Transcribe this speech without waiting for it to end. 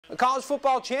The college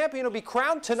football champion will be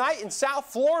crowned tonight in South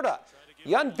Florida.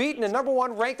 The unbeaten and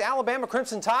 #1 ranked Alabama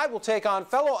Crimson Tide will take on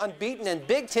fellow unbeaten and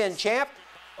Big Ten champ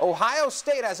Ohio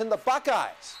State, as in the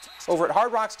Buckeyes, over at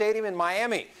Hard Rock Stadium in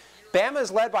Miami. Bama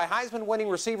is led by Heisman-winning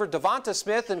receiver Devonta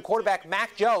Smith and quarterback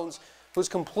Mac Jones, who's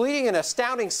completing an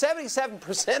astounding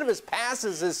 77% of his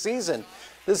passes this season.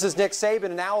 This is Nick Saban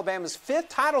in Alabama's 5th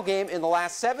title game in the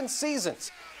last 7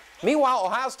 seasons. Meanwhile,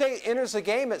 Ohio State enters the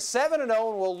game at 7-0 and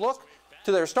will look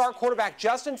to their star quarterback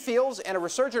Justin Fields and a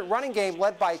resurgent running game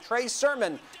led by Trey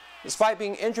Sermon. Despite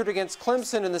being injured against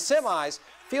Clemson in the semis,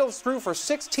 Fields threw for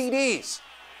 6 TDs.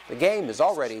 The game is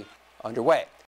already underway.